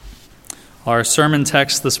Our sermon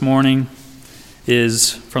text this morning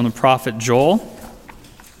is from the prophet Joel,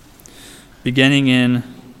 beginning in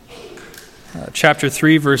chapter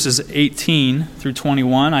 3, verses 18 through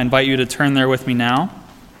 21. I invite you to turn there with me now.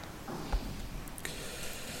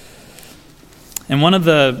 And one of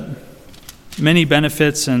the many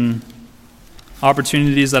benefits and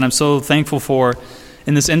opportunities that I'm so thankful for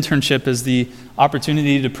in this internship is the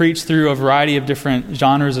opportunity to preach through a variety of different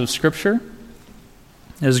genres of Scripture.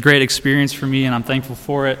 It was a great experience for me, and I'm thankful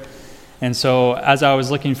for it. And so as I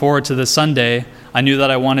was looking forward to this Sunday, I knew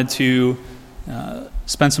that I wanted to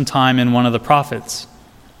spend some time in one of the prophets.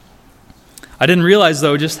 I didn't realize,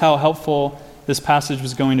 though, just how helpful this passage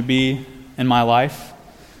was going to be in my life,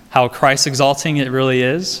 how Christ-exalting it really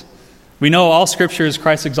is. We know all Scripture is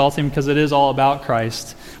Christ-exalting because it is all about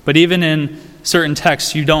Christ. But even in certain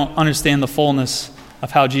texts, you don't understand the fullness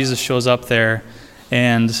of how Jesus shows up there.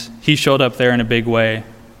 And he showed up there in a big way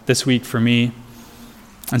this week for me.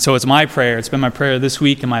 And so it's my prayer, it's been my prayer this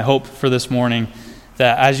week and my hope for this morning,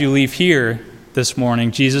 that as you leave here this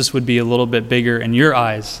morning, Jesus would be a little bit bigger in your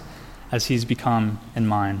eyes as he's become in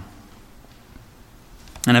mine.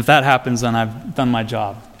 And if that happens, then I've done my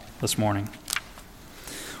job this morning.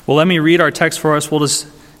 Well, let me read our text for us. We'll just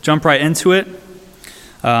jump right into it.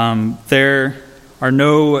 There are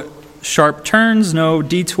no sharp turns, no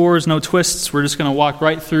detours, no twists. We're just going to walk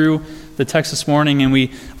right through the text this morning, and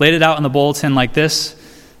we laid it out in the bulletin like this. It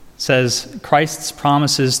says, Christ's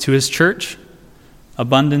promises to his church: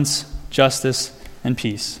 abundance, justice, and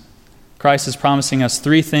peace. Christ is promising us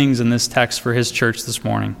three things in this text for his church this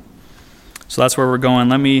morning. So that's where we're going.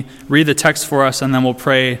 Let me read the text for us, and then we'll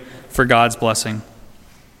pray for God's blessing.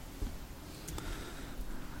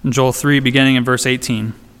 In Joel 3, beginning in verse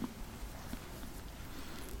 18.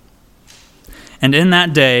 And in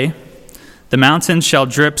that day, the mountains shall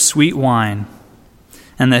drip sweet wine,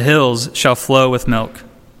 and the hills shall flow with milk.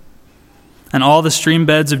 And all the stream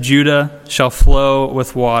beds of Judah shall flow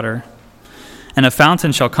with water. And a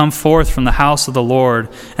fountain shall come forth from the house of the Lord,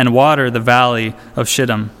 and water the valley of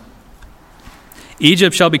Shittim.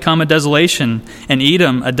 Egypt shall become a desolation, and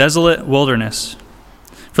Edom a desolate wilderness,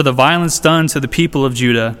 for the violence done to the people of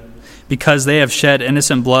Judah, because they have shed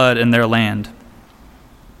innocent blood in their land.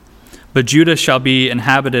 But Judah shall be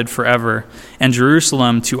inhabited forever, and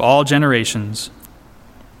Jerusalem to all generations.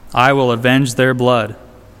 I will avenge their blood,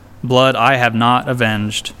 blood I have not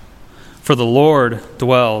avenged, for the Lord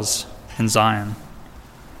dwells in Zion.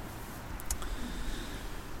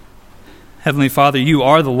 Heavenly Father, you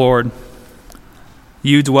are the Lord.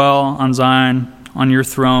 You dwell on Zion, on your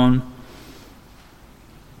throne,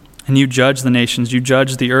 and you judge the nations. You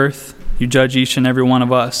judge the earth. You judge each and every one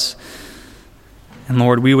of us. And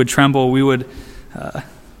Lord, we would tremble, we would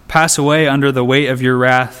pass away under the weight of your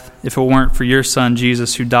wrath if it weren't for your Son,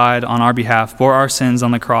 Jesus, who died on our behalf, bore our sins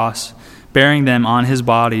on the cross, bearing them on his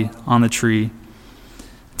body on the tree,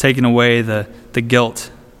 taking away the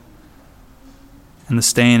guilt and the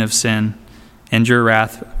stain of sin and your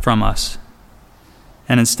wrath from us.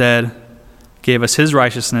 And instead gave us his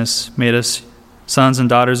righteousness, made us sons and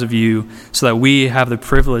daughters of you, so that we have the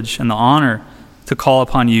privilege and the honor to call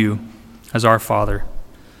upon you as our Father.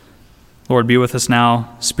 Lord, be with us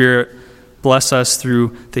now. Spirit, bless us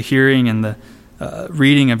through the hearing and the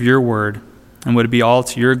reading of your word, and would it be all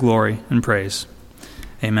to your glory and praise.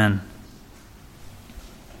 Amen.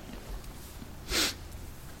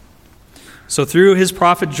 So through his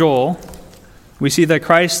prophet Joel, we see that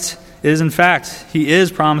Christ is, in fact, he is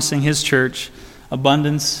promising his church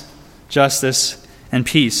abundance, justice, and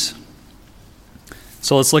peace.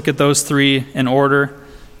 So let's look at those three in order.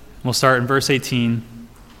 We'll start in verse 18,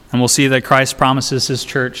 and we'll see that Christ promises his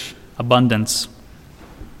church abundance.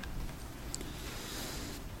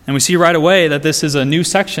 And we see right away that this is a new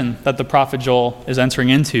section that the prophet Joel is entering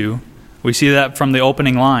into. We see that from the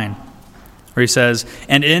opening line, where he says,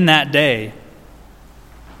 and in that day,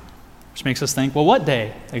 which makes us think, well, what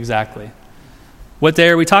day exactly? What day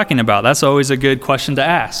are we talking about? That's always a good question to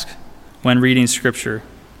ask when reading Scripture.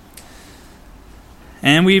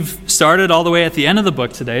 And we've started all the way at the end of the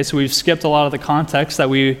book today, so we've skipped a lot of the context that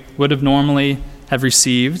we would have normally have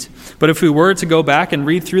received. But if we were to go back and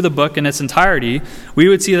read through the book in its entirety, we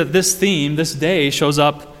would see that this theme, this day, shows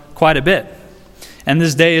up quite a bit. And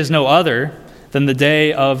this day is no other than the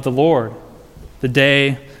day of the Lord, the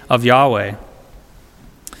day of Yahweh.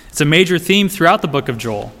 It's a major theme throughout the book of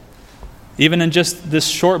Joel. Even in just this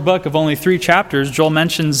short book of only 3 chapters, Joel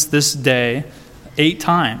mentions this day 8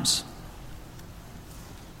 times.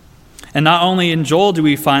 And not only in Joel do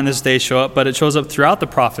we find this day show up, but it shows up throughout the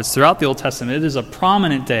prophets, throughout the Old Testament. It is a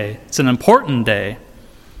prominent day. It's an important day.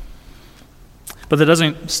 But that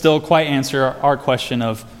doesn't still quite answer our question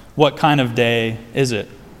of what kind of day is it?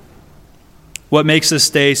 What makes this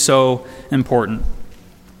day so important?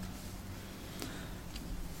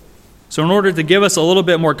 So in order to give us a little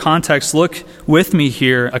bit more context, look with me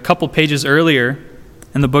here a couple pages earlier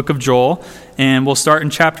in the book of Joel, and we'll start in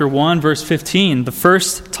chapter 1, verse 15, the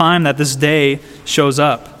first time that this day shows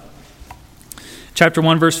up. Chapter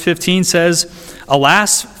 1, verse 15 says,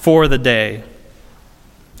 "Alas for the day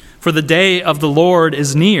of the Lord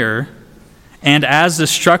is near, and as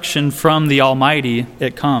destruction from the Almighty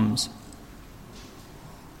it comes."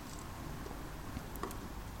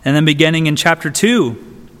 And then beginning in chapter 2,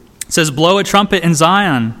 it says, "Blow a trumpet in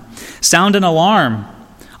Zion, sound an alarm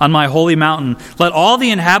on my holy mountain. Let all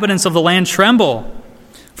the inhabitants of the land tremble,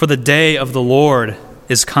 for the day of the Lord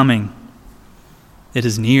is coming. It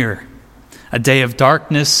is near, a day of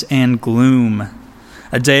darkness and gloom,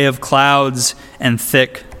 a day of clouds and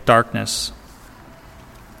thick darkness."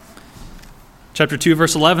 Chapter 2,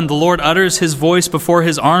 verse 11, "The Lord utters his voice before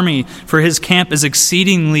his army, for his camp is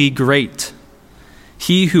exceedingly great.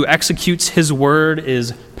 He who executes his word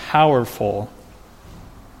is powerful.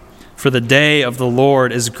 For the day of the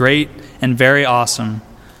Lord is great and very awesome.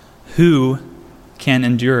 Who can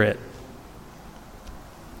endure it?"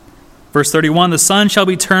 Verse 31, "The sun shall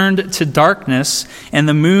be turned to darkness and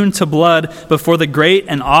the moon to blood before the great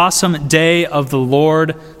and awesome day of the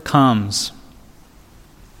Lord comes."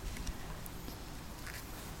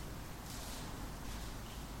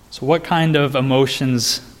 So what kind of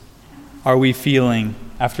emotions are we feeling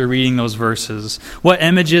after reading those verses? What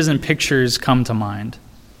images and pictures come to mind?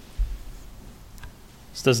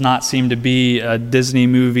 This does not seem to be a Disney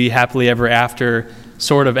movie, happily ever after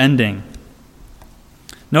sort of ending.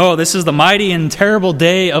 No, this is the mighty and terrible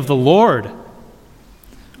day of the Lord,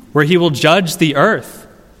 where he will judge the earth.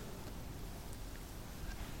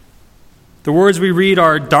 The words we read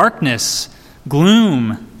are darkness,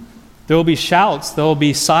 gloom. There will be shouts, there will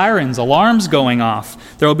be sirens, alarms going off.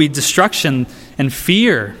 There will be destruction and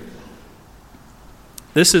fear.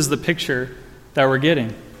 This is the picture that we're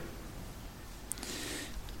getting.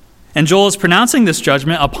 And Joel is pronouncing this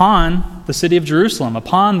judgment upon the city of Jerusalem,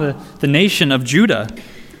 upon the nation of Judah,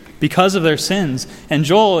 because of their sins. And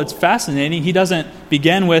Joel, it's fascinating, he doesn't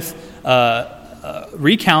begin with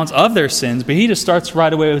recounts of their sins, but he just starts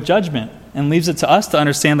right away with judgment and leaves it to us to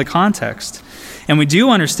understand the context. And we do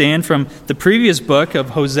understand from the previous book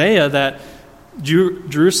of Hosea that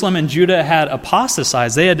Jerusalem and Judah had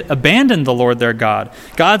apostatized. They had abandoned the Lord their God.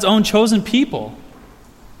 God's own chosen people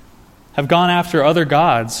have gone after other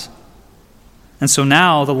gods. And so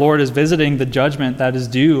now the Lord is visiting the judgment that is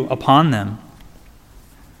due upon them.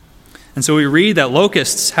 And so we read that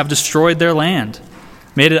locusts have destroyed their land,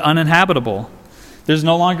 made it uninhabitable. There's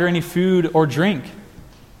no longer any food or drink.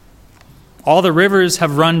 All the rivers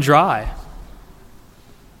have run dry.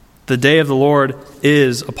 The day of the Lord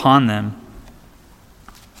is upon them.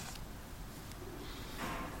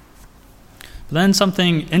 But then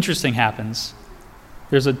something interesting happens.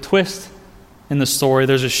 There's a twist in the story.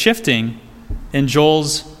 There's a shifting in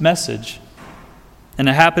Joel's message. And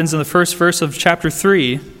it happens in the first verse of chapter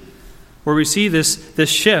 3, where we see this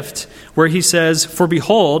shift, where he says, "For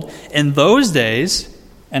behold, in those days,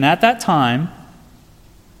 and at that time,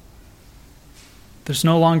 there's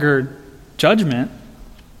no longer judgment."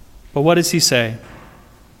 But what does he say?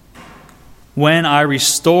 "When I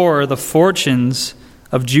restore the fortunes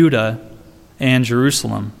of Judah and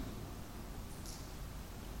Jerusalem."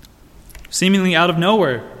 Seemingly out of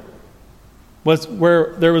nowhere,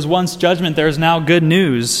 where there was once judgment, there is now good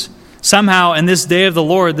news. Somehow in this day of the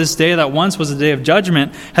Lord, this day that once was a day of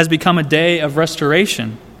judgment, has become a day of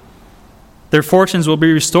restoration. Their fortunes will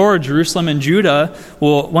be restored. Jerusalem and Judah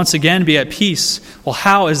will once again be at peace. Well,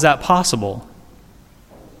 how is that possible?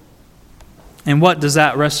 And what does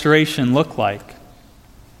that restoration look like?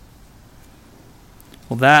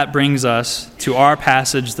 Well, that brings us to our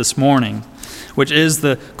passage this morning, which is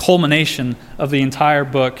the culmination of the entire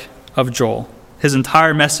book of Joel. His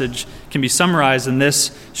entire message can be summarized in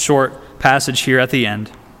this short passage here at the end.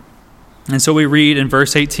 And so we read in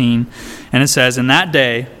verse 18, and it says, that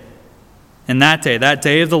day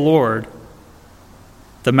of the Lord,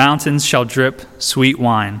 the mountains shall drip sweet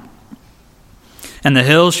wine, and the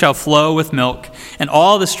hills shall flow with milk, and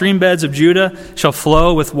all the stream beds of Judah shall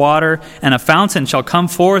flow with water, and a fountain shall come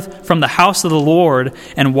forth from the house of the Lord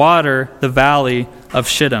and water the valley of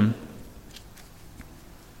Shittim.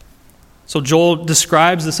 So Joel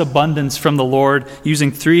describes this abundance from the Lord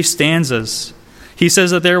using 3 stanzas. He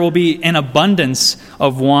says that there will be an abundance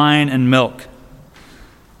of wine and milk.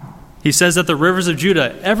 He says that the rivers of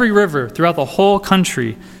Judah, every river throughout the whole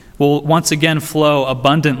country, will once again flow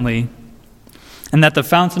abundantly, and that the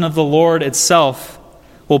fountain of the Lord itself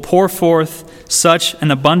will pour forth such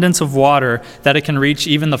an abundance of water that it can reach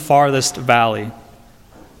even the farthest valley.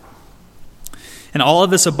 And all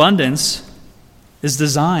of this abundance is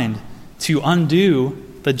designed to undo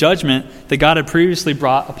the judgment that God had previously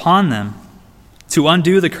brought upon them, to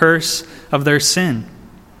undo the curse of their sin.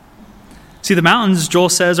 See, the mountains, Joel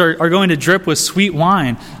says, are going to drip with sweet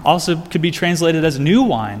wine. Also could be translated as new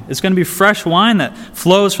wine. It's going to be fresh wine that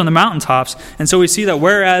flows from the mountaintops. And so we see that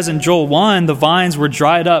whereas in Joel 1, the vines were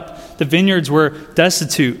dried up, the vineyards were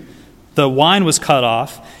destitute, the wine was cut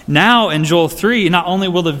off. Now in Joel 3, not only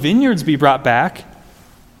will the vineyards be brought back,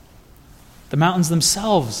 the mountains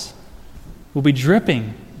themselves will be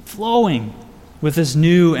dripping, flowing with this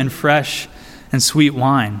new and fresh and sweet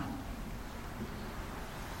wine.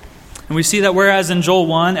 And we see that whereas in Joel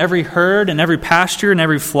 1, every herd and every pasture and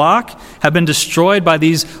every flock have been destroyed by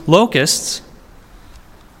these locusts,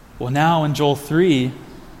 well, now in Joel 3,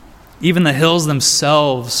 even the hills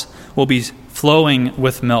themselves will be flowing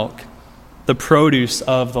with milk, the produce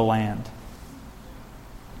of the land.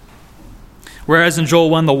 Whereas in Joel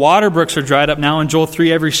 1, the water brooks are dried up, now in Joel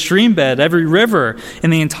 3, every stream bed, every river in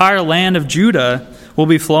the entire land of Judah will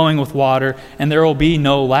be flowing with water, and there will be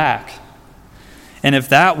no lack. And if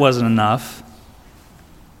that wasn't enough,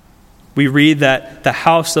 we read that the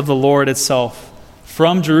house of the Lord itself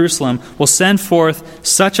from Jerusalem will send forth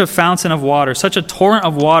such a fountain of water, such a torrent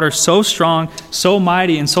of water so strong, so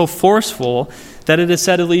mighty, and so forceful that it is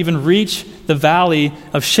said it will even reach the valley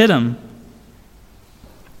of Shittim.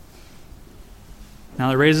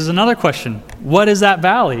 Now that raises another question. What is that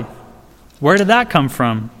valley? Where did that come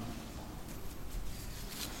from?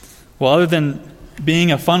 Well, other than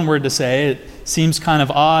being a fun word to say, it seems kind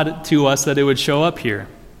of odd to us that it would show up here.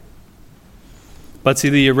 But to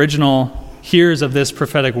the original hearers of this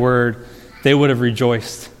prophetic word, they would have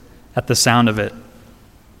rejoiced at the sound of it.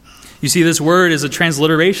 You see, this word is a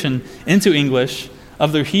transliteration into English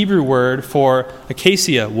of the Hebrew word for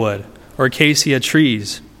acacia wood or acacia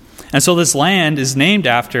trees. And so this land is named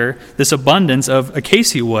after this abundance of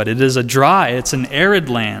acacia wood. It is it's an arid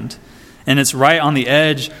land, and it's right on the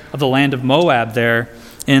edge of the land of Moab there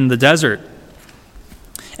in the desert.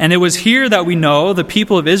 And it was here that we know the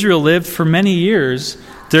people of Israel lived for many years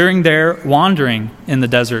during their wandering in the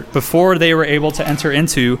desert before they were able to enter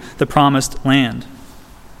into the promised land.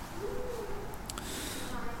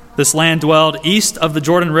 This land dwelled east of the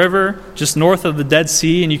Jordan River, just north of the Dead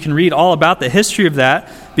Sea, and you can read all about the history of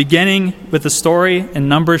that, beginning with the story in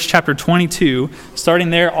Numbers chapter 22, starting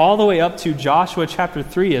there all the way up to Joshua chapter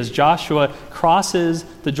 3, as Joshua crosses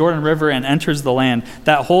the Jordan River and enters the land.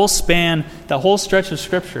 That whole span, that whole stretch of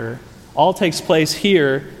Scripture, all takes place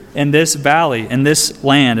here in this valley, in this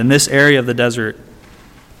land, in this area of the desert.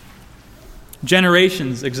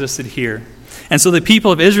 Generations existed here. And so the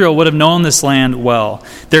people of Israel would have known this land well.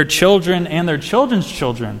 Their children and their children's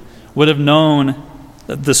children would have known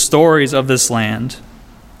the stories of this land.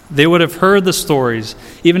 They would have heard the stories,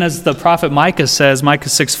 even as the prophet Micah says, Micah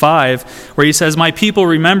 6:5, where he says, "My people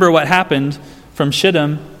remember what happened from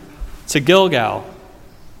Shittim to Gilgal."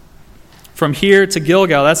 From here to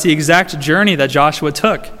Gilgal, that's the exact journey that Joshua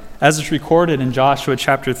took, as it's recorded in Joshua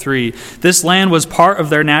chapter 3. This land was part of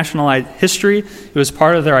their national history. It was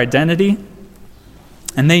part of their identity.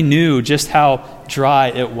 And they knew just how dry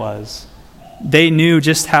it was. They knew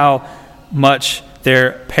just how much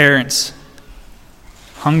their parents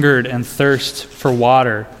hungered and thirst for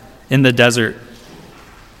water in the desert.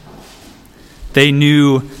 They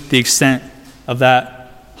knew the extent of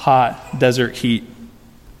that hot desert heat.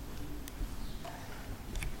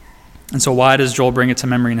 And so why does Joel bring it to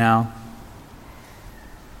memory now?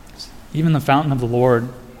 Even the fountain of the Lord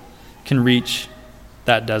can reach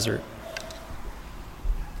that desert.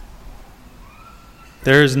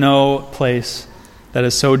 There is no place that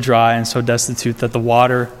is so dry and so destitute that the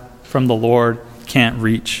water from the Lord can't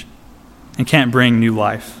reach and can't bring new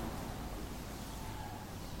life.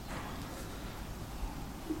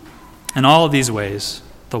 In all of these ways,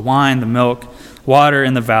 the wine, the milk, water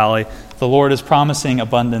in the valley, the Lord is promising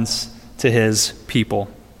abundance to his people.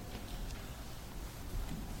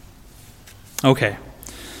 Okay.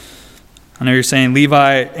 I know you're saying,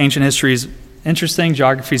 Levi, ancient history is interesting,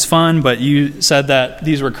 geography's fun, but you said that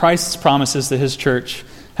these were Christ's promises to his church.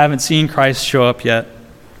 Haven't seen Christ show up yet.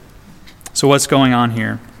 So what's going on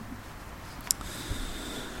here?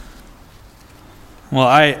 Well,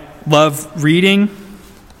 I love reading.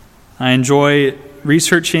 I enjoy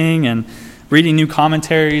researching and reading new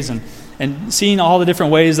commentaries and seeing all the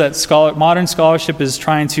different ways that modern scholarship is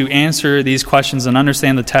trying to answer these questions and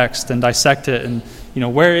understand the text and dissect it and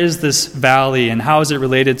where is this valley and how is it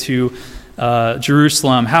related to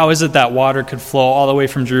Jerusalem? How is it that water could flow all the way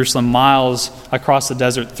from Jerusalem miles across the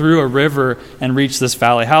desert through a river and reach this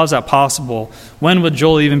valley? How is that possible? When would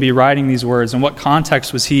Joel even be writing these words? In what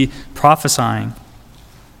context was he prophesying?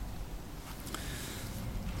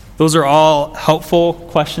 Those are all helpful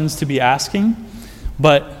questions to be asking,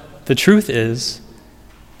 but the truth is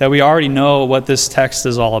that we already know what this text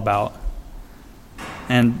is all about.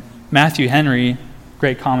 And Matthew Henry,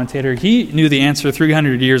 great commentator, he knew the answer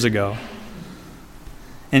 300 years ago.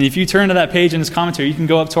 And if you turn to that page in his commentary, you can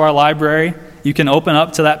go up to our library, you can open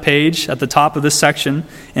up to that page at the top of this section,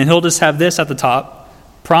 and he'll just have this at the top,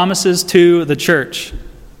 Promises to the Church.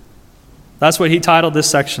 That's what he titled this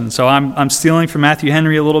section. So I'm stealing from Matthew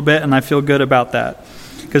Henry a little bit, and I feel good about that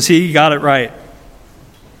because he got it right.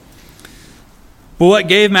 But what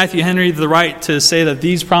gave Matthew Henry the right to say that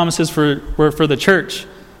these promises were for the church?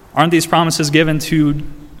 Aren't these promises given to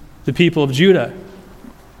the people of Judah?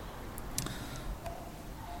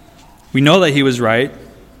 We know that he was right.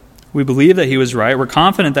 We believe that he was right. We're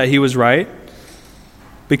confident that he was right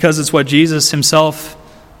because it's what Jesus himself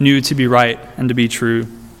knew to be right and to be true.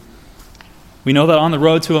 We know that on the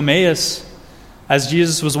road to Emmaus, as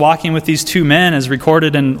Jesus was walking with these two men, as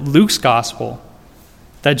recorded in Luke's gospel,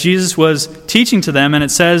 that Jesus was teaching to them, and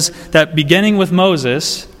it says that beginning with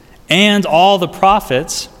Moses and all the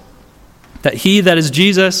prophets, that he, that is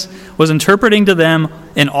Jesus, was interpreting to them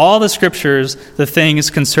in all the scriptures the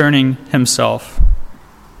things concerning himself.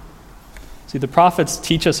 See, the prophets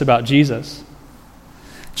teach us about Jesus.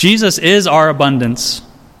 Jesus is our abundance.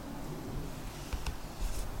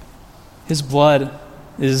 His blood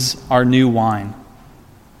is our new wine,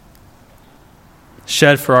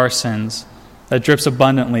 shed for our sins, that drips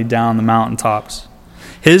abundantly down the mountaintops.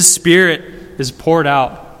 His Spirit is poured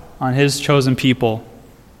out on his chosen people.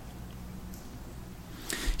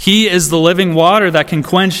 He is the living water that can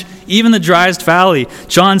quench even the driest valley.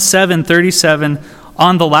 John 7:37,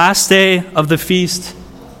 on the last day of the feast,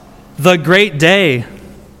 the great day,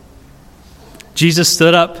 Jesus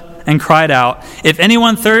stood up and cried out, "If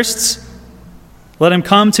anyone thirsts, let him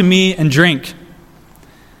come to me and drink.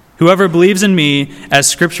 Whoever believes in me, as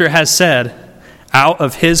Scripture has said, out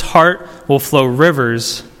of his heart will flow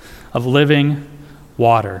rivers of living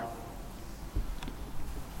water."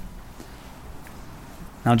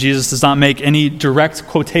 Now, Jesus does not make any direct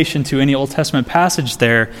quotation to any Old Testament passage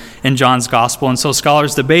there in John's Gospel, and so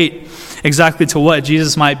scholars debate exactly to what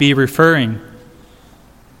Jesus might be referring.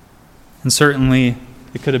 And certainly,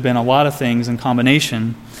 it could have been a lot of things in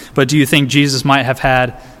combination. But do you think Jesus might have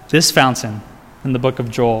had this fountain in the book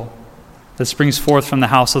of Joel that springs forth from the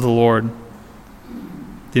house of the Lord?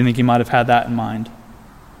 Do you think he might have had that in mind?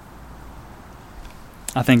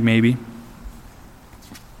 I think maybe.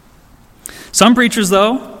 Some preachers,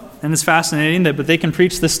 though, and it's fascinating, but they can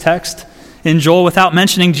preach this text in Joel without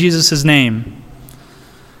mentioning Jesus' name.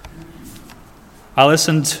 I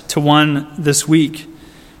listened to one this week,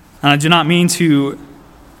 and I do not mean to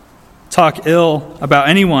talk ill about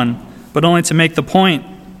anyone, but only to make the point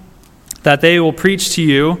that they will preach to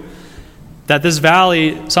you that this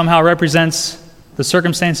valley somehow represents the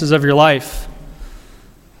circumstances of your life,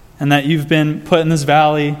 and that you've been put in this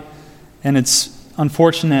valley, and it's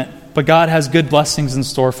unfortunate, but God has good blessings in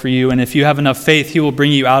store for you, and if you have enough faith, he will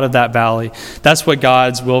bring you out of that valley. That's what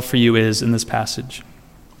God's will for you is in this passage.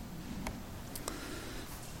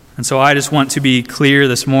 And so I just want to be clear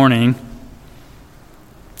this morning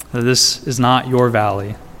that this is not your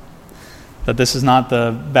valley, that this is not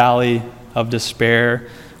the valley of despair,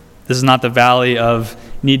 this is not the valley of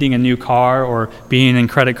needing a new car or being in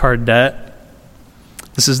credit card debt.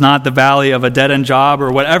 This is not the valley of a dead-end job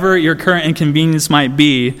or whatever your current inconvenience might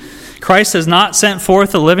be. Christ has not sent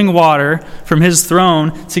forth the living water from his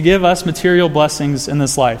throne to give us material blessings in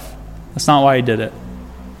this life. That's not why he did it.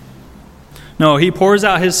 No, he pours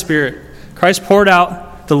out his Spirit. Christ poured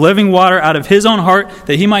out the living water out of his own heart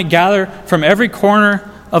that he might gather from every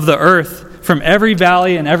corner of the earth, from every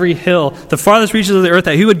valley and every hill, the farthest reaches of the earth,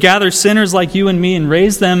 that he would gather sinners like you and me and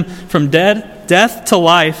raise them from death to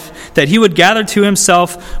life, that he would gather to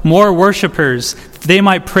himself more worshipers, that they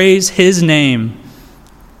might praise his name.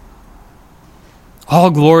 All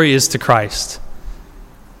glory is to Christ.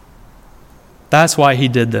 That's why he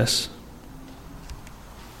did this.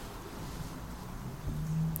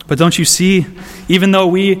 But don't you see, even though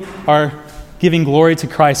we are giving glory to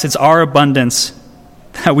Christ, it's our abundance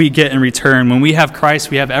that we get in return. When we have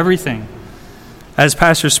Christ, we have everything. As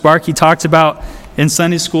Pastor Sparky talked about in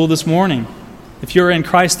Sunday school this morning, if you're in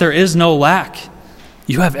Christ, there is no lack.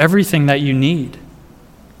 You have everything that you need.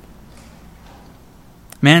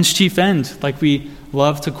 Man's chief end, like we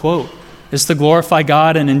love to quote, is to glorify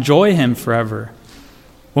God and enjoy Him forever.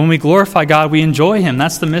 When we glorify God, we enjoy Him.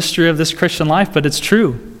 That's the mystery of this Christian life, but it's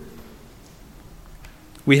true.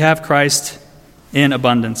 We have Christ in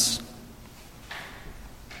abundance.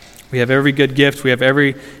 We have every good gift. We have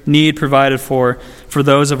every need provided for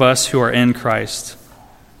those of us who are in Christ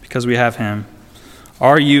because we have Him.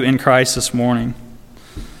 Are you in Christ this morning?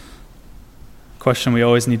 Question we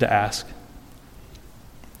always need to ask.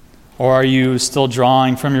 Or are you still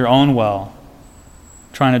drawing from your own well,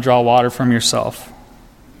 trying to draw water from yourself?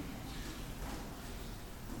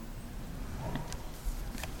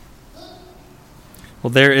 Well,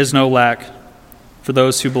 there is no lack for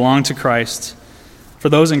those who belong to Christ. For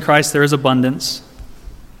those in Christ, there is abundance.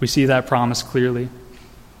 We see that promise clearly.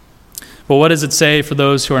 But what does it say for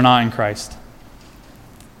those who are not in Christ?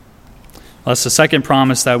 Well, that's the second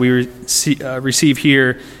promise that we receive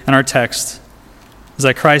here in our text, is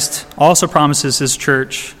that Christ also promises His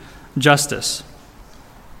church justice.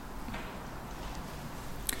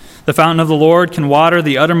 The fountain of the Lord can water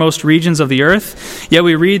the uttermost regions of the earth, yet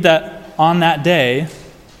we read that on that day,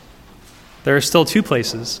 there are still two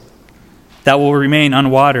places that will remain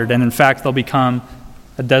unwatered, and in fact, they'll become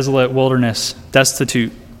a desolate wilderness,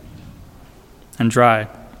 destitute and dry.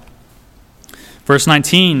 Verse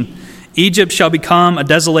 19, Egypt shall become a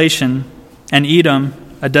desolation, and Edom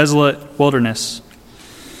a desolate wilderness.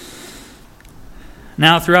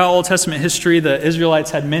 Now, throughout Old Testament history, the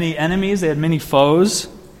Israelites had many enemies. They had many foes.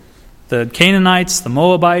 The Canaanites, the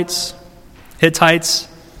Moabites, Hittites,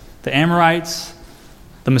 the Amorites,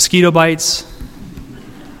 the mosquito bites.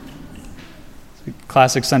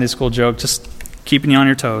 Classic Sunday school joke, just keeping you on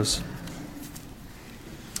your toes.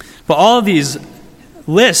 But all of these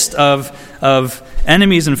list of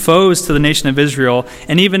enemies and foes to the nation of Israel,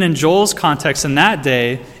 and even in Joel's context in that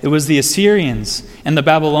day, it was the Assyrians and the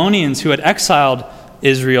Babylonians who had exiled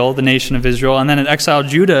Israel, the nation of Israel, and then had exiled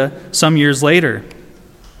Judah some years later.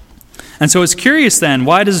 And so it's curious then,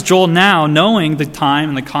 why does Joel now, knowing the time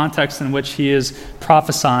and the context in which he is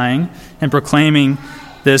prophesying and proclaiming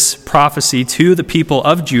this prophecy to the people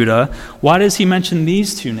of Judah, why does he mention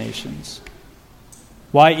these two nations?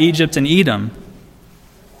 Why Egypt and Edom?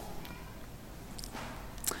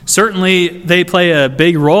 Certainly, they play a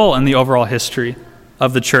big role in the overall history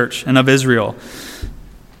of the church and of Israel.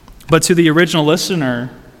 But to the original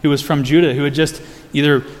listener who was from Judah, who had just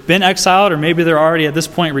either been exiled or maybe they're already at this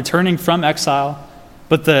point returning from exile,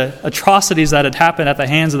 but the atrocities that had happened at the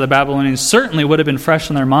hands of the Babylonians certainly would have been fresh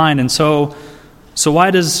in their mind. And so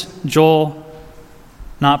why does Joel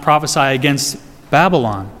not prophesy against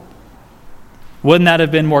Babylon? Wouldn't that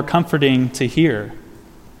have been more comforting to hear?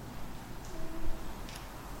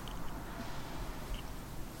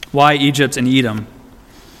 Why Egypt and Edom?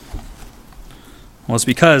 Well, it's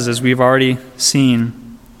because, as we've already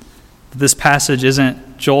seen, this passage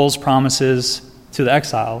isn't Joel's promises to the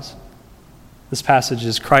exiles. This passage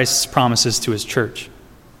is Christ's promises to His church.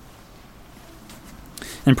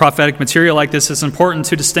 In prophetic material like this, it's important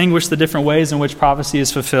to distinguish the different ways in which prophecy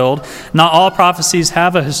is fulfilled. Not all prophecies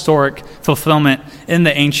have a historic fulfillment in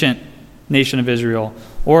the ancient nation of Israel,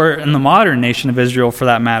 or in the modern nation of Israel for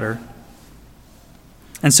that matter.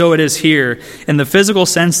 And so it is here. In the physical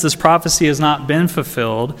sense, this prophecy has not been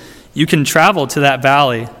fulfilled. You can travel to that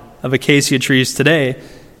valley of acacia trees today,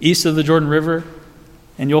 east of the Jordan River,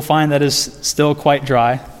 and you'll find that is still quite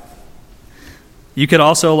dry. You could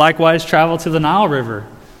also likewise travel to the Nile River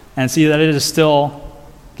and see that it is still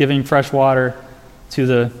giving fresh water to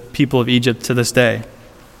the people of Egypt to this day.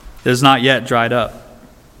 It is not yet dried up.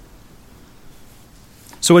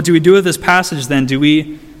 So what do we do with this passage then? Do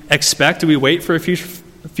we wait for a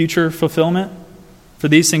future fulfillment for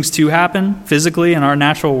these things to happen physically in our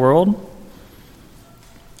natural world?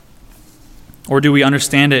 Or do we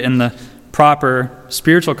understand it in the proper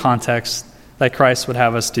spiritual context that Christ would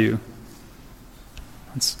have us do?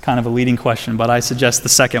 It's kind of a leading question, but I suggest the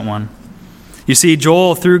second one. You see,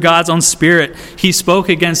 Joel, through God's own Spirit, he spoke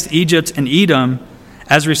against Egypt and Edom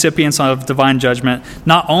as recipients of divine judgment,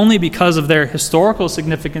 not only because of their historical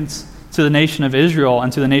significance to the nation of Israel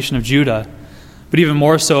and to the nation of Judah, but even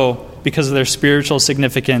more so because of their spiritual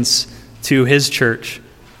significance to His church.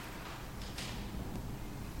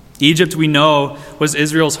 Egypt, we know, was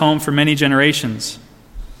Israel's home for many generations,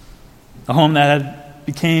 a home that had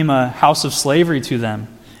became a house of slavery to them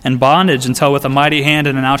and bondage until with a mighty hand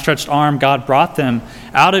and an outstretched arm, God brought them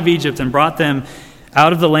out of Egypt and brought them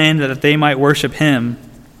out of the land that they might worship Him.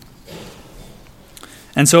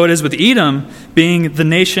 And so it is with Edom being the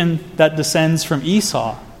nation that descends from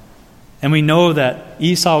Esau. And we know that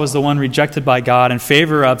Esau was the one rejected by God in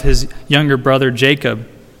favor of his younger brother Jacob.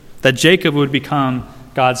 that Jacob would become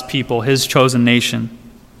God's people, his chosen nation.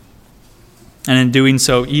 And in doing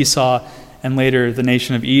so, Esau and later the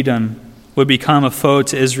nation of Edom would become a foe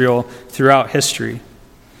to Israel throughout history.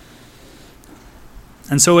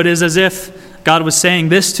 And so it is as if God was saying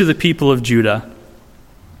this to the people of Judah,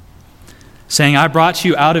 saying, I brought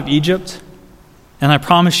you out of Egypt, and I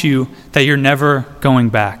promise you that you're never going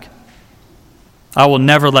back. I will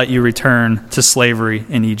never let you return to slavery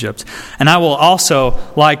in Egypt. And I will also,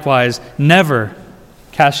 likewise, never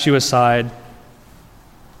cast you aside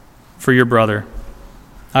for your brother.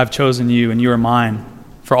 I've chosen you, and you are mine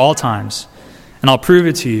for all times. And I'll prove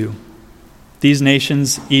it to you. These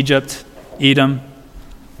nations, Egypt, Edom,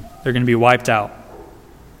 they're going to be wiped out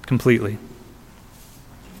completely.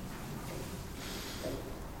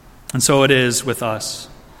 And so it is with us.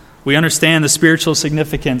 We understand the spiritual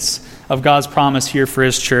significance of God's promise here for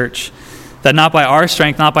his church, that not by our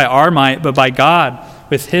strength, not by our might, but by God,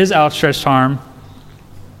 with his outstretched arm,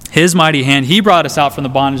 his mighty hand, he brought us out from the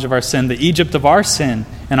bondage of our sin, the Egypt of our sin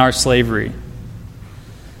and our slavery.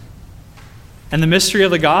 And the mystery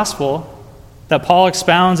of the gospel that Paul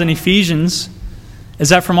expounds in Ephesians is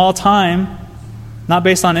that from all time, not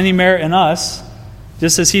based on any merit in us,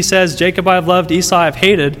 just as he says, Jacob I have loved, Esau I have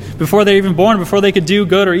hated, before they're even born, before they could do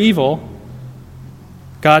good or evil,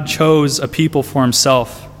 God chose a people for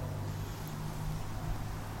himself.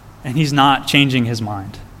 And he's not changing his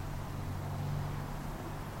mind.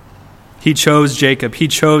 He chose Jacob. He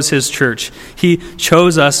chose his church. He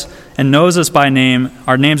chose us and knows us by name.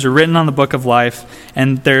 Our names are written on the book of life,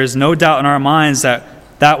 and there is no doubt in our minds that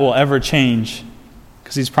that will ever change,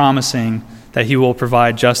 because he's promising that he will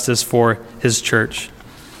provide justice for his church.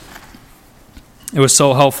 It was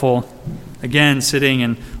so helpful, again, sitting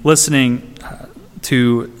and listening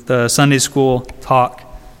to the Sunday school talk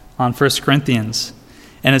on 1 Corinthians.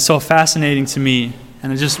 And it's so fascinating to me,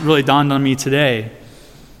 and it just really dawned on me today,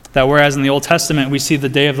 that whereas in the Old Testament we see the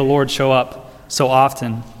day of the Lord show up so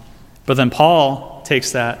often, but then Paul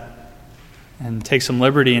takes that and takes some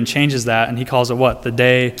liberty and changes that, and he calls it what? The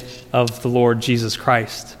day of the Lord Jesus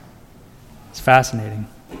Christ. It's fascinating.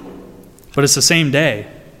 But it's the same day.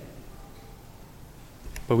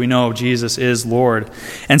 But we know Jesus is Lord.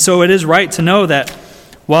 And so it is right to know that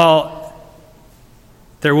while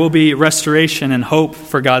there will be restoration and hope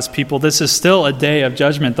for God's people, this is still a day of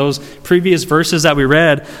judgment. Those previous verses that we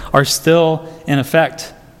read are still in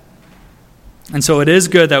effect. And so it is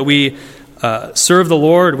good that we serve the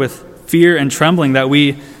Lord with fear and trembling, that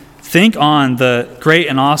we think on the great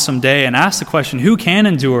and awesome day and ask the question, who can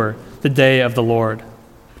endure the day of the Lord?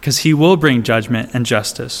 Because he will bring judgment and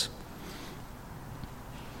justice.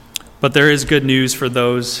 But there is good news for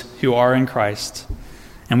those who are in Christ.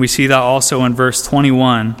 And we see that also in verse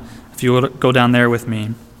 21, if you will go down there with me.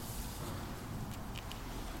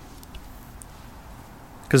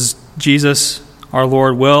 Because Jesus, our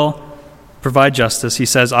Lord, will provide justice. He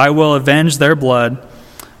says, I will avenge their blood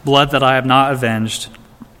that I have not avenged,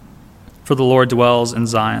 for the Lord dwells in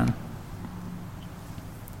Zion.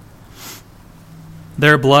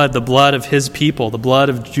 Their blood, the blood of his people, the blood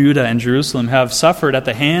of Judah and Jerusalem, have suffered at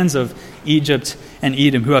the hands of Egypt and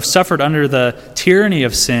Edom, who have suffered under the tyranny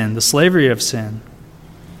of sin, the slavery of sin.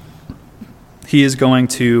 He is going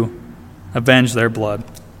to avenge their blood.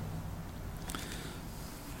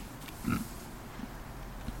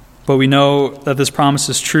 But we know that this promise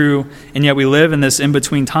is true, and yet we live in this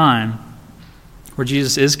in-between time where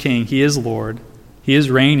Jesus is King, he is Lord, he is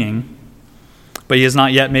reigning, but he has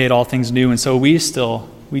not yet made all things new. And so we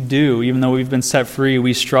do, even though we've been set free,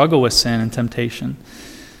 we struggle with sin and temptation.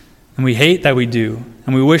 And we hate that we do,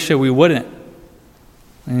 and we wish that we wouldn't.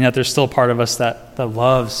 And yet there's still part of us that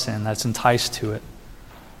loves sin, that's enticed to it.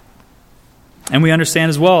 And we understand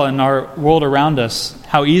as well in our world around us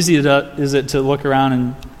how easy is it to look around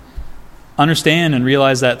and understand and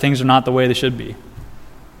realize that things are not the way they should be.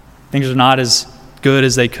 Things are not as good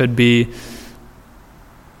as they could be.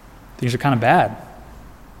 Things are kind of bad.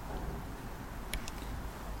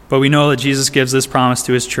 But we know that Jesus gives this promise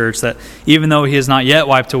to his church that even though he has not yet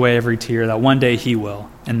wiped away every tear, that one day he will,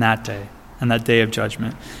 in that day of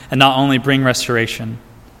judgment, and not only bring restoration,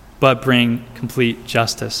 but bring complete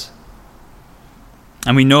justice.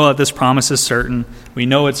 And we know that this promise is certain. We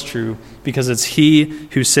know it's true because it's he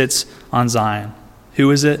who sits on Zion. Who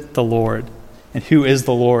is it? The Lord. And who is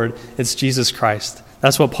the Lord? It's Jesus Christ.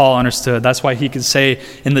 That's what Paul understood. That's why he could say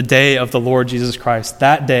in the day of the Lord Jesus Christ,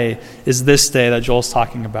 that day is this day that Joel's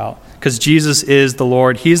talking about. Because Jesus is the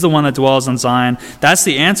Lord. He's the one that dwells on Zion. That's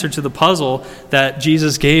the answer to the puzzle that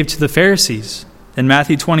Jesus gave to the Pharisees in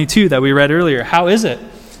Matthew 22 that we read earlier. How is it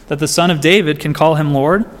that the Son of David can call him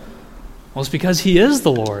Lord? Well, it's because he is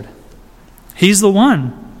the Lord. He's the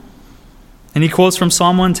one. And he quotes from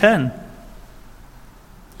Psalm 110.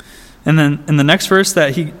 And then in the next verse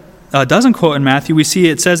that he doesn't quote in Matthew, we see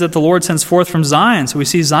it says that the Lord sends forth from Zion. So we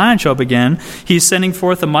see Zion show up again. He's sending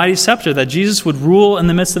forth a mighty scepter, that Jesus would rule in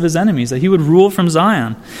the midst of his enemies, that he would rule from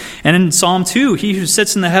Zion. And in Psalm 2, he who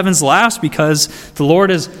sits in the heavens laughs, because the Lord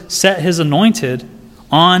has set his anointed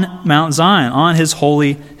on Mount Zion, on his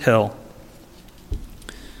holy hill.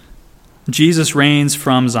 Jesus reigns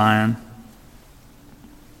from Zion.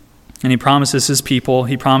 And he promises his people,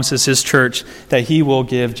 he promises his church, that he will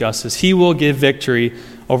give justice. He will give victory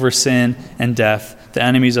over sin and death, the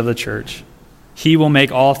enemies of the church. He will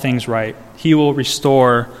make all things right. He will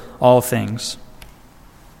restore all things.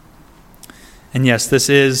 And yes, this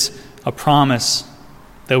is a promise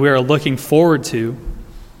that we are looking forward to,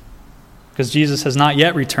 because Jesus has not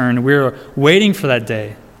yet returned. We are waiting for that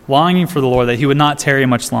day, longing for the Lord, that he would not tarry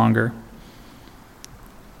much longer.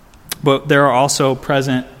 But there are also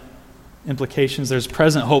present implications. There's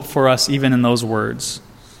present hope for us even in those words.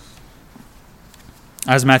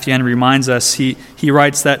 As Matthew Henry reminds us, he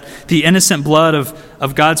writes that the innocent blood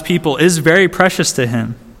of God's people is very precious to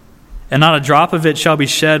him, and not a drop of it shall be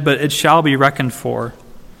shed, but it shall be reckoned for.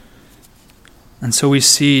 And so do you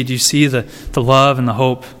see the love and the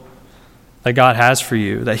hope that God has for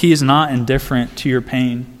you, that he is not indifferent to your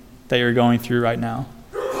pain that you're going through right now.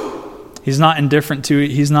 He's not indifferent to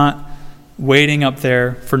it. He's not waiting up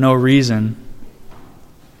there for no reason,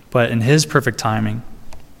 but in his perfect timing.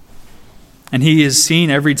 And he has seen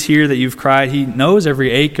every tear that you've cried. He knows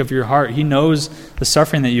every ache of your heart. He knows the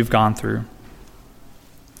suffering that you've gone through.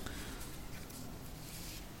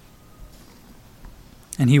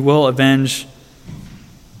 And he will avenge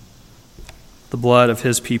the blood of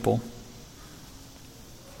his people.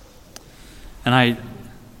 And I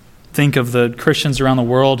think of the Christians around the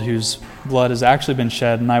world whose blood has actually been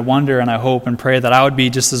shed, and I wonder and I hope and pray that I would be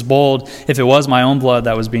just as bold if it was my own blood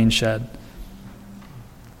that was being shed.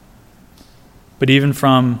 But even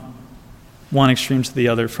from one extreme to the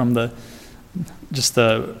other, from the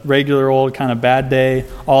regular old kind of bad day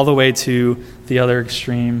all the way to the other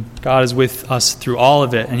extreme, God is with us through all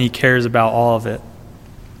of it, and he cares about all of it.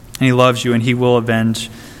 And he loves you, and he will avenge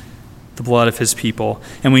the blood of his people.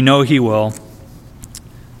 And we know he will,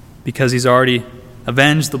 because he's already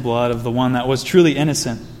avenged the blood of the one that was truly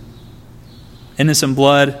innocent. Innocent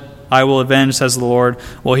blood I will avenge, says the Lord.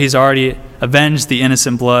 Well, he's already avenged the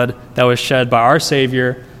innocent blood that was shed by our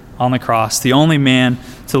Savior on the cross, the only man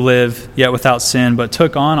to live yet without sin, but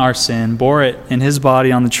took on our sin, bore it in his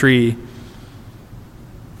body on the tree,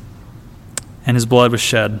 and his blood was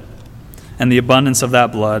shed. And the abundance of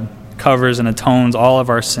that blood covers and atones all of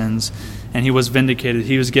our sins. And he was vindicated.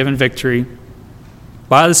 He was given victory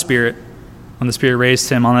by the Spirit when the Spirit raised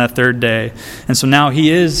him on that third day. And so now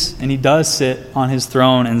he is, and he does sit on his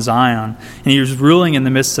throne in Zion. And he is ruling in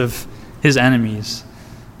the midst of his enemies.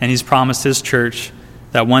 And he's promised his church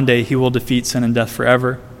that one day he will defeat sin and death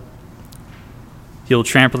forever. He will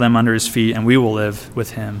trample them under his feet, and we will live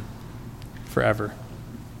with him forever.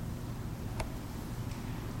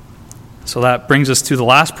 So that brings us to the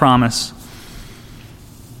last promise,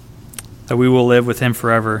 that we will live with him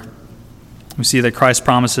forever. We see that Christ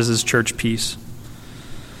promises his church peace.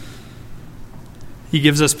 He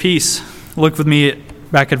gives us peace. Look with me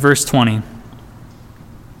back at verse 20. It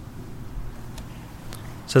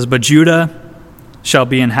says, "But Judah shall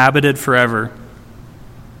be inhabited forever,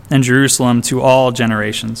 and Jerusalem to all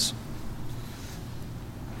generations."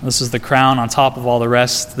 This is the crown on top of all the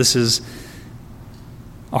rest. This is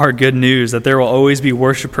our good news, that there will always be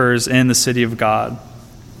worshipers in the city of God.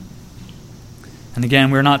 And again,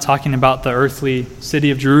 we're not talking about the earthly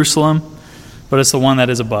city of Jerusalem, but it's the one that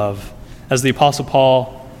is above. As the Apostle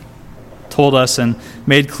Paul told us and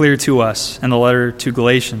made clear to us in the letter to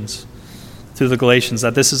Galatians, through the Galatians,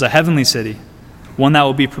 that this is a heavenly city, one that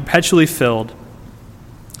will be perpetually filled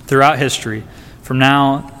throughout history, from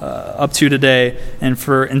now up to today and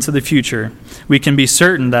into the future. We can be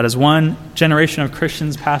certain that as one generation of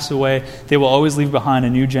Christians pass away, they will always leave behind a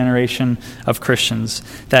new generation of Christians,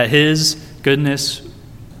 that his goodness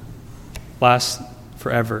lasts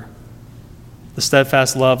forever. The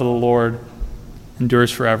steadfast love of the Lord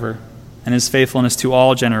endures forever, and his faithfulness to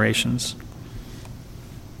all generations.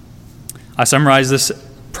 I summarize this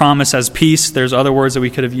promise as peace. There's other words that we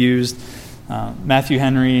could have used. Matthew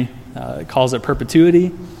Henry calls it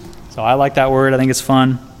perpetuity. So I like that word. I think it's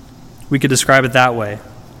fun. We could describe it that way.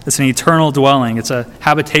 It's an eternal dwelling. It's a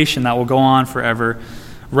habitation that will go on forever.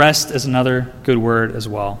 Rest is another good word as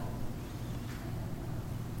well.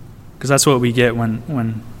 Because that's what we get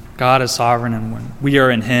when God is sovereign, and when we are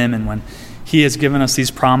in him, and when he has given us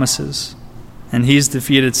these promises, and he's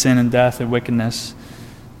defeated sin and death and wickedness.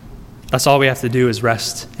 That's all we have to do is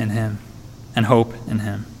rest in him and hope in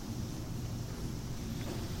him.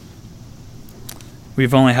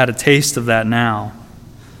 We've only had a taste of that now.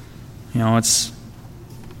 It's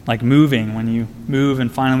like moving. When you move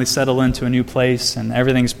and finally settle into a new place and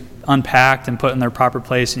everything's unpacked and put in their proper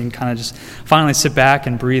place, and you can kind of just finally sit back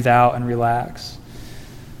and breathe out and relax.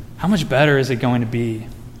 How much better is it going to be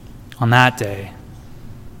on that day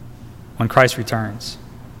when Christ returns?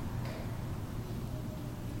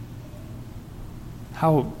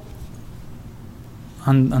 How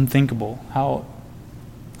unthinkable, how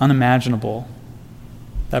unimaginable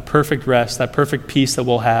that perfect rest, that perfect peace that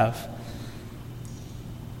we'll have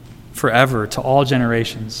forever to all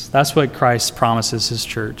generations. That's what Christ promises his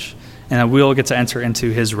church, and that we'll get to enter into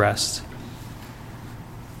his rest.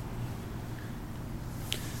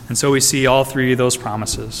 And so we see all three of those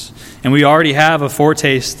promises. And we already have a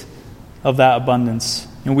foretaste of that abundance.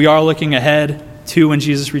 And we are looking ahead to when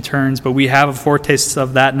Jesus returns, but we have a foretaste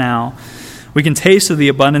of that now. We can taste of the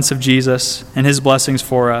abundance of Jesus and his blessings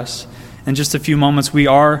for us. In just a few moments, we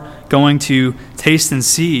are going to taste and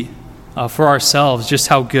see for ourselves just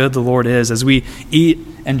how good the Lord is as we eat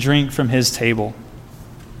and drink from his table.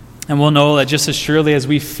 And we'll know that just as surely as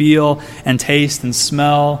we feel and taste and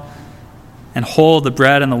smell and hold the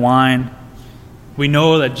bread and the wine, we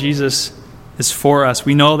know that Jesus is for us.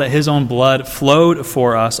 We know that his own blood flowed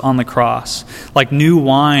for us on the cross like new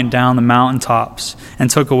wine down the mountaintops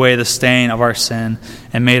and took away the stain of our sin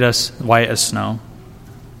and made us white as snow.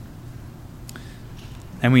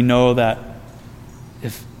 And we know that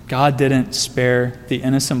if God didn't spare the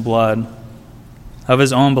innocent blood of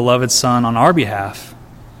his own beloved Son on our behalf,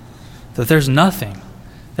 that there's nothing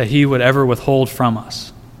that he would ever withhold from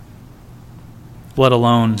us, let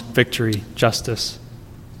alone victory, justice,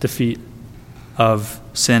 defeat of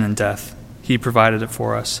sin and death. He provided it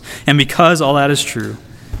for us. And because all that is true,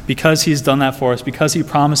 because he's done that for us, because he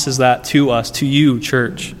promises that to us, to you,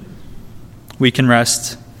 church, we can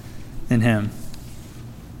rest in him.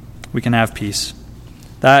 We can have peace.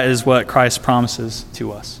 That is what Christ promises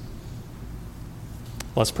to us.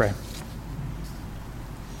 Let's pray.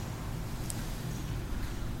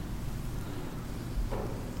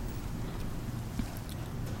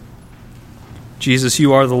 Jesus,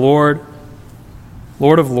 you are the Lord,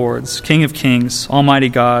 Lord of lords, King of kings, Almighty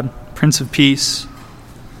God, Prince of peace.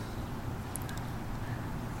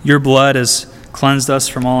 Your blood has cleansed us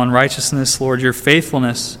from all unrighteousness. Lord, your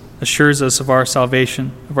faithfulness assures us of our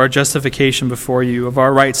salvation, of our justification before you, of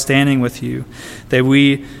our right standing with you, that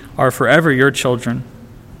we are forever your children,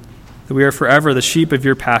 that we are forever the sheep of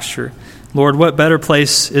your pasture. Lord, what better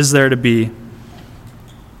place is there to be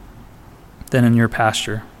than in your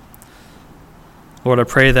pasture? Lord, I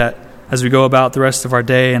pray that as we go about the rest of our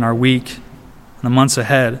day and our week and the months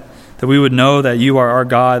ahead, that we would know that you are our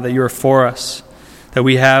God, that you are for us, that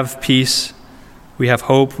we have peace, we have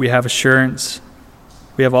hope, we have assurance.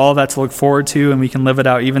 We have all that to look forward to, and we can live it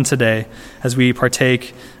out even today as we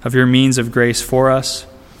partake of your means of grace for us,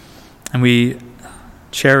 and we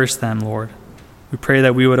cherish them, Lord. We pray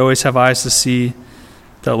that we would always have eyes to see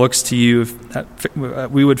that looks to you,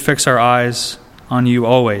 that we would fix our eyes on you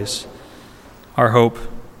always, our hope,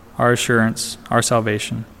 our assurance, our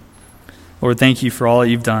salvation. Lord, thank you for all that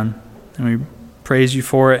you've done, and we praise you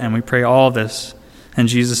for it, and we pray all of this in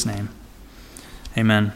Jesus' name. Amen.